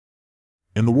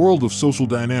In the world of social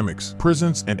dynamics,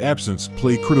 presence and absence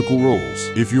play critical roles.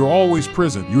 If you're always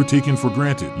present, you're taken for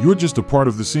granted. You're just a part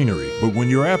of the scenery. But when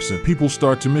you're absent, people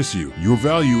start to miss you. Your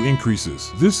value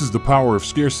increases. This is the power of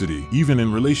scarcity, even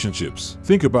in relationships.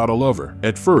 Think about a lover.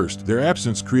 At first, their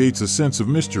absence creates a sense of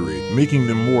mystery, making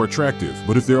them more attractive.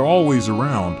 But if they're always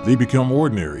around, they become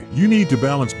ordinary. You need to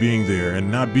balance being there and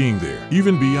not being there.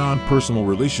 Even beyond personal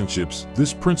relationships,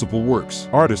 this principle works.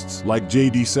 Artists like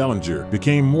J.D. Salinger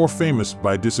became more famous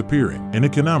by disappearing. In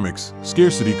economics,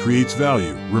 scarcity creates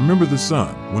value. Remember the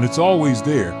sun. When it's always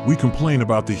there, we complain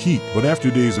about the heat, but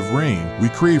after days of rain, we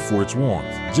crave for its warmth.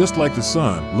 Just like the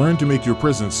sun, learn to make your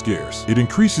presence scarce. It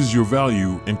increases your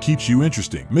value and keeps you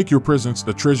interesting. Make your presence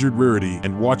a treasured rarity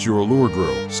and watch your allure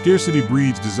grow. Scarcity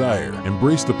breeds desire.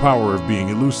 Embrace the power of being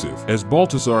elusive. As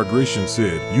Baltasar Gracian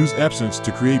said, use absence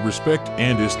to create respect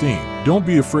and esteem. Don't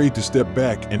be afraid to step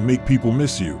back and make people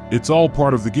miss you. It's all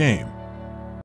part of the game.